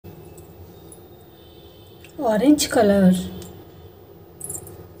orange color.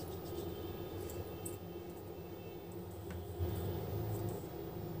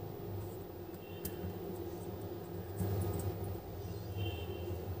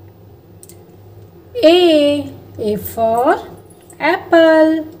 A for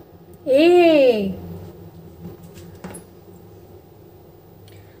apple. A.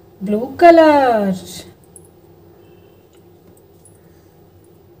 Blue color.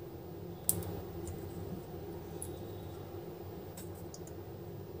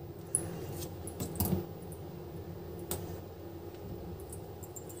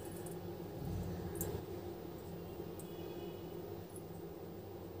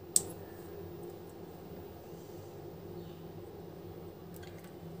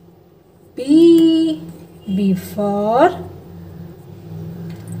 B. B for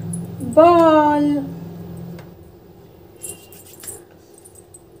ball.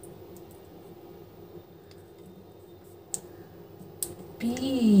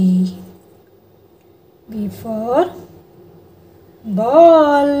 B. B for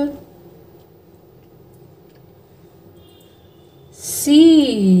ball.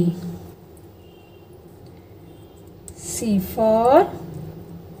 C. C for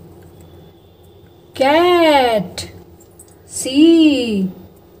cat. C.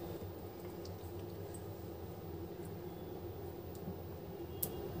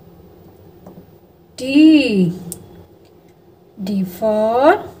 D. D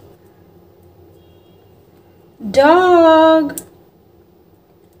for dog.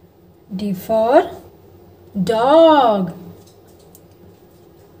 D for dog.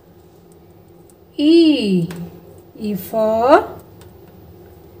 E. E for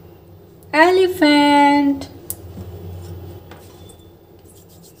elephant.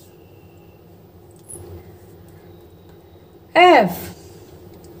 F.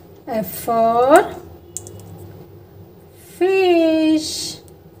 F for fish.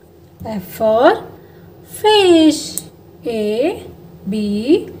 F for fish. A,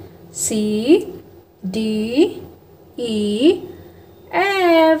 B, C, D, E,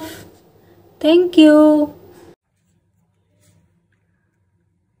 F. Thank you.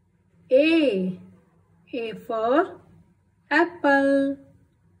 A for apple.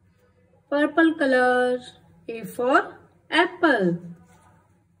 Purple color. A for apple.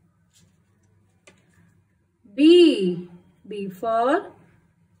 B. B for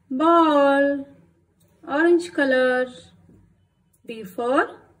ball. Orange color. B for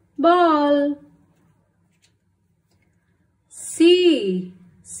ball. C.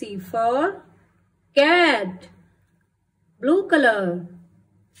 C for cat. Blue color.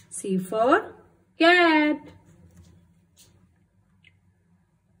 C for cat.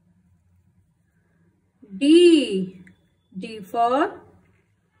 D. D for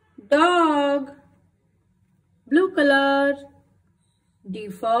dog. Blue color. D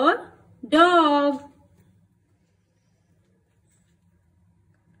for dog.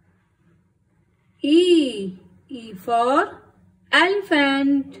 E. E for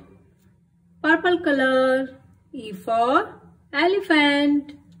elephant. Purple color. E for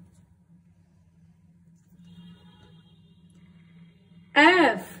elephant.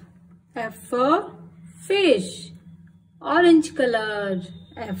 F. F for fish. Orange color.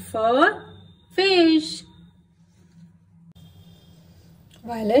 F for fish.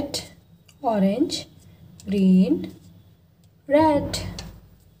 Violet, orange, green, red.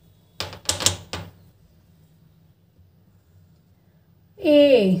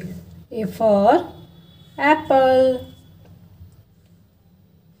 A. A for apple.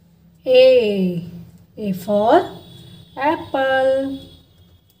 A. A for apple.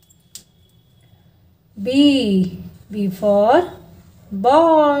 B. B for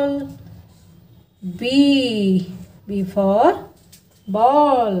ball. B. B for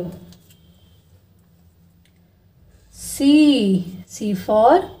ball. C. C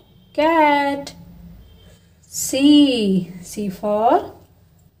for cat. C. C for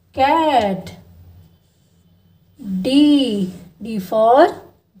cat. D. D for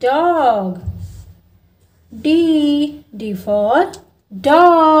dog. D. D for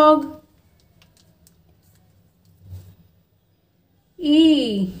dog.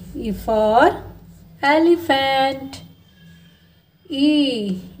 E. E for elephant.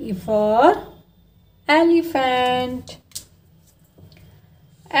 E. E for elephant.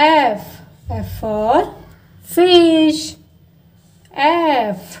 F. F for fish.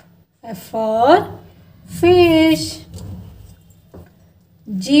 F. F for fish.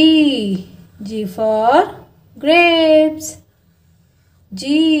 G. G for grapes.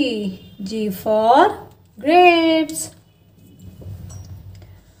 G. G for grapes.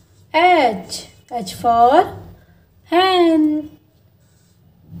 H. H for hen.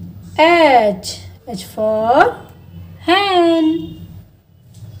 H for hen.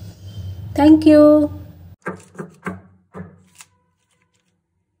 Thank you.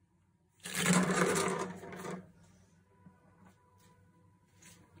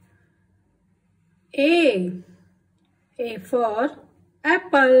 A for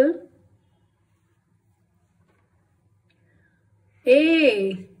apple.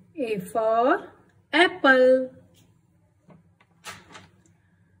 A for apple.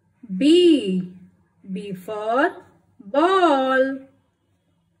 B for ball.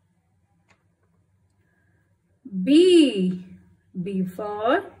 B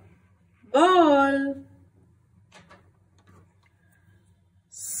for ball.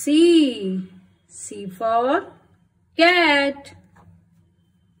 C for cat.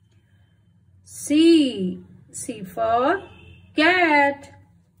 C for cat.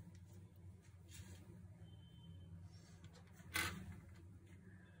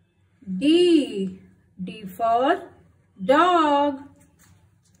 D for dog.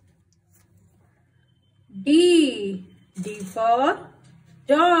 D for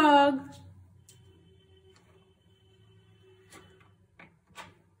dog.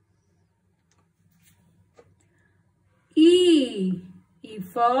 E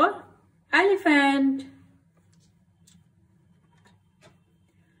for elephant.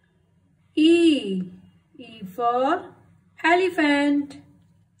 E for elephant.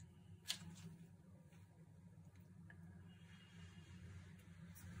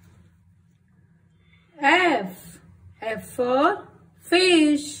 F for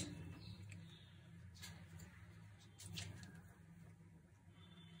fish.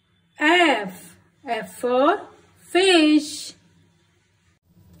 F for fish.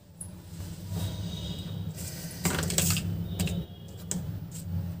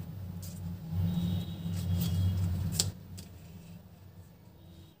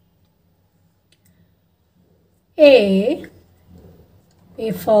 A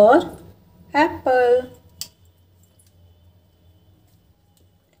for apple.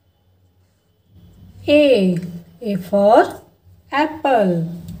 A for apple.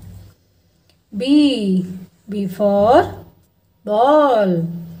 B for ball.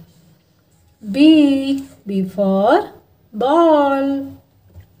 B for ball.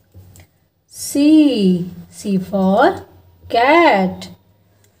 C for cat.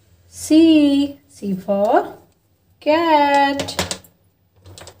 C for cat.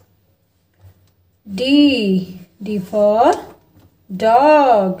 D for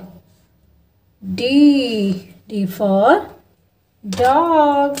dog. D for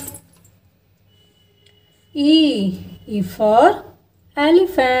dog. E for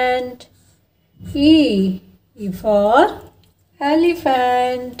elephant. E for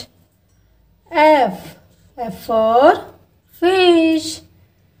elephant. F for fish.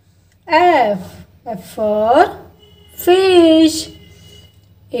 F for fish.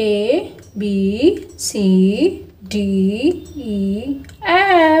 A B C D E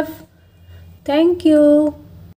F. Thank you.